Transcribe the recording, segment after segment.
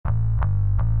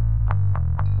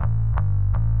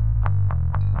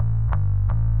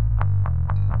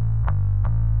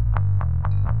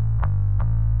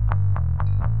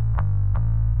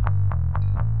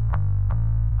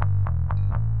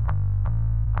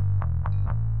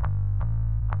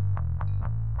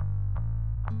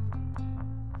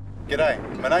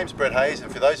G'day, my name's Brett Hayes, and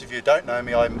for those of you who don't know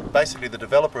me, I'm basically the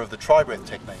developer of the Tribreath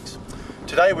techniques.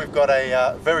 Today we've got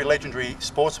a very legendary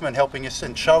sportsman helping us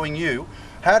and showing you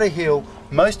how to heal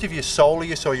most of your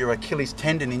soleus or your Achilles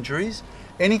tendon injuries,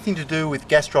 anything to do with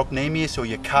gastrocnemius or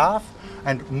your calf,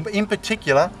 and in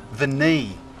particular the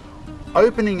knee.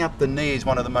 Opening up the knee is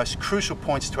one of the most crucial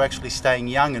points to actually staying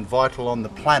young and vital on the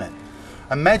planet.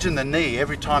 Imagine the knee,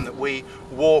 every time that we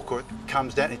walk or it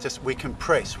comes down, we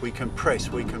compress, we compress,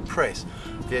 we compress.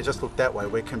 Yeah, just look that way,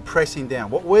 we're compressing down.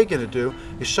 What we're going to do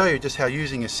is show you just how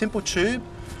using a simple tube,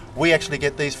 we actually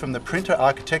get these from the printer,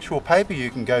 architectural paper. You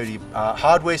can go to your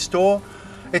hardware store.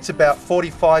 It's about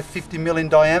 45-50 mil in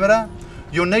diameter.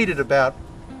 You'll need it about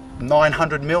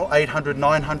 900 mil, 800,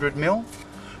 900 mil.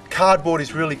 Cardboard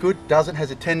is really good, has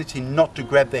a tendency not to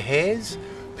grab the hairs.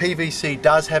 PVC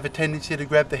does have a tendency to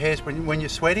grab the hairs when you're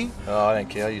sweaty. Oh, I don't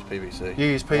care, I use PVC. You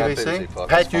use PVC? No,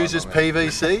 Pat uses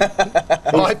PVC.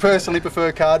 I personally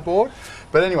prefer cardboard.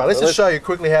 But anyway, let's just show you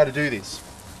quickly how to do this.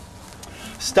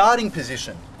 Starting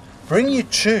position. Bring your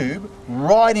tube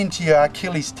right into your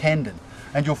Achilles tendon,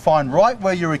 and you'll find right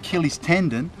where your Achilles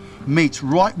tendon meets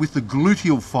right with the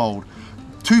gluteal fold.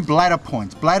 Two bladder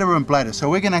points, bladder and bladder. So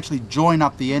we're going to actually join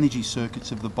up the energy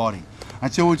circuits of the body.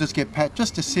 And so we'll just get Pat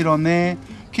just to sit on there,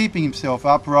 keeping himself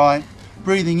upright,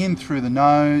 breathing in through the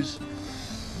nose,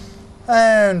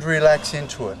 and relax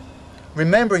into it.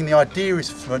 Remembering the idea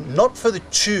is not for the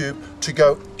tube to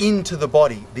go into the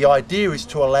body. The idea is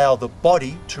to allow the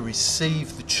body to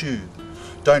receive the tube.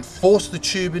 Don't force the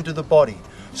tube into the body.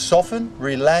 Soften,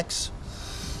 relax,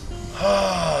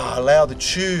 allow the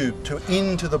tube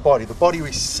into the body. The body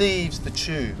receives the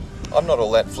tube. I'm not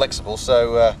all that flexible,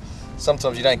 so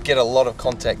sometimes you don't get a lot of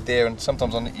contact there, and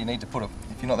sometimes you need to put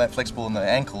if you're not that flexible in the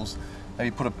ankles,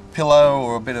 maybe put a pillow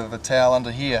or a bit of a towel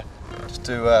under here, just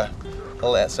to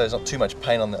allow so there's not too much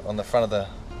pain on the front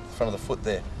of the foot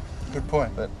there. Good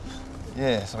point. But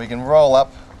yeah, so we can roll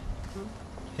up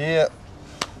here.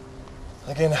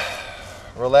 Again,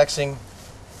 relaxing.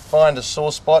 Find a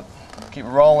sore spot. Keep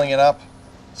rolling it up,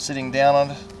 sitting down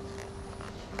on it.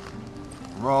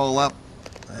 Roll up.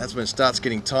 That's when it starts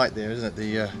getting tight there, isn't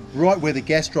it? Right where the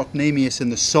gastrocnemius and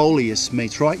the soleus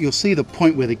meets, right? You'll see the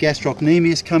point where the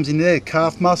gastrocnemius comes in there,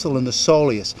 calf muscle and the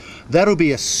soleus. That'll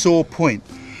be a sore point.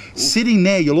 Sitting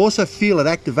there, you'll also feel it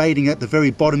activating at the very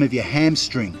bottom of your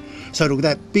hamstring. So it'll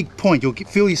that big point, you'll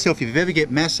feel yourself, if you ever get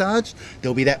massaged,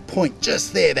 there'll be that point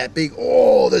just there, that big,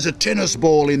 oh, there's a tennis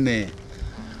ball in there.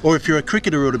 Or if you're a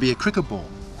cricketer, it'll be a cricket ball.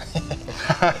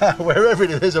 Wherever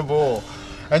it is, there's a ball.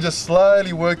 And just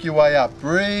slowly work your way up.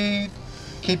 Breathe,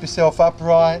 keep yourself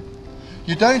upright.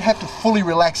 You don't have to fully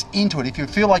relax into it. If you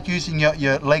feel like using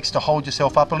your legs to hold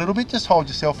yourself up a little bit, just hold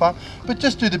yourself up, but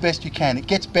just do the best you can. It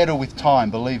gets better with time,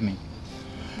 believe me.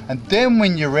 And then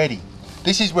when you're ready,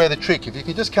 this is where the trick, if you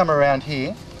can just come around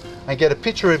here and get a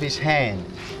picture of his hand.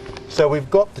 So we've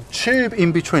got the tube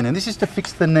in between, and this is to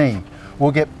fix the knee.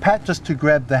 We'll get Pat just to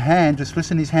grab the hand, just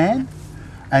loosen his hand,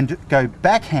 and go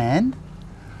backhand,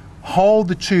 hold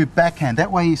the tube backhand.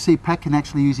 That way you see Pat can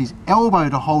actually use his elbow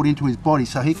to hold into his body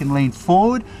so he can lean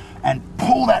forward and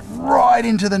pull that right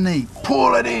into the knee.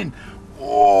 Pull it in.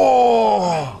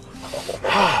 Oh,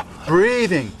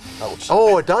 breathing.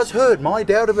 Oh, it does hurt, my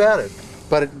doubt about it.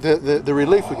 But the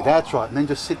relief, that's right. And then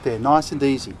just sit there, nice and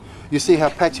easy. You see how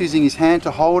Pat's using his hand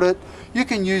to hold it. You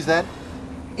can use that.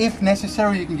 If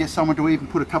necessary, you can get someone to even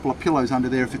put a couple of pillows under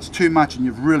there if it's too much and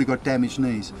you've really got damaged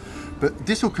knees. But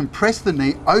this will compress the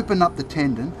knee, open up the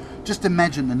tendon. Just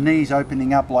imagine the knees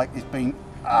opening up like it's being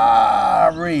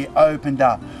reopened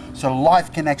up. So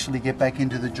life can actually get back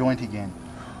into the joint again.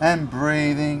 And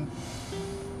breathing.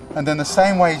 And then the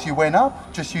same way as you went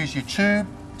up, just use your tube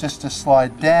just to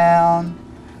slide down.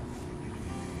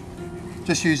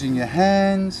 Just using your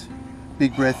hands.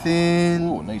 Big breath in.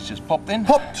 Oh, knees just popped in.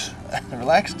 Popped.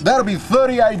 Relaxed. That'll be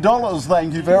 $38,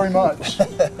 thank you very much.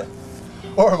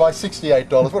 Or about $68.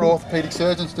 What do orthopedic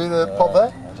surgeons do to pop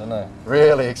that? I don't know.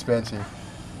 Really expensive.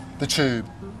 The tube.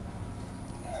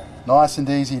 Nice and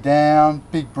easy down,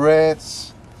 big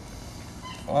breaths.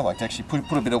 I like to actually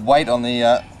put a bit of weight on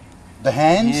the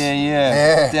hands?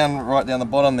 Yeah. Right down the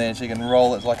bottom there, so you can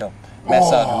roll. It's like a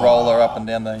massage roller up and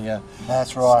down the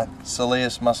that's right.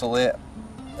 soleus muscle there,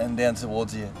 and down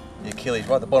towards your Achilles,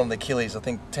 right at the bottom of the Achilles. I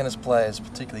think tennis players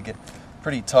particularly get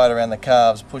pretty tight around the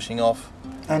calves, pushing off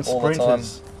and all sprinters. the time,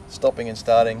 stopping and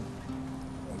starting.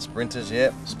 And sprinters,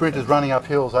 yeah. Sprinters running up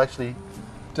hills, actually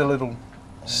did a little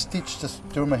stitch, just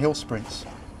doing my hill sprints.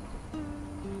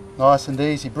 Nice and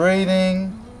easy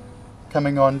breathing,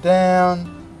 coming on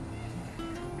down.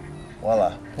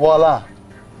 Voila. Voila.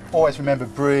 always remember,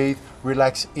 breathe,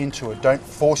 relax into it. Don't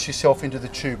force yourself into the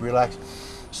tube. Relax,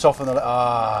 soften the,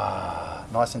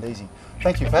 nice and easy.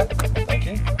 Thank you, Pat. Thank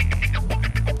you.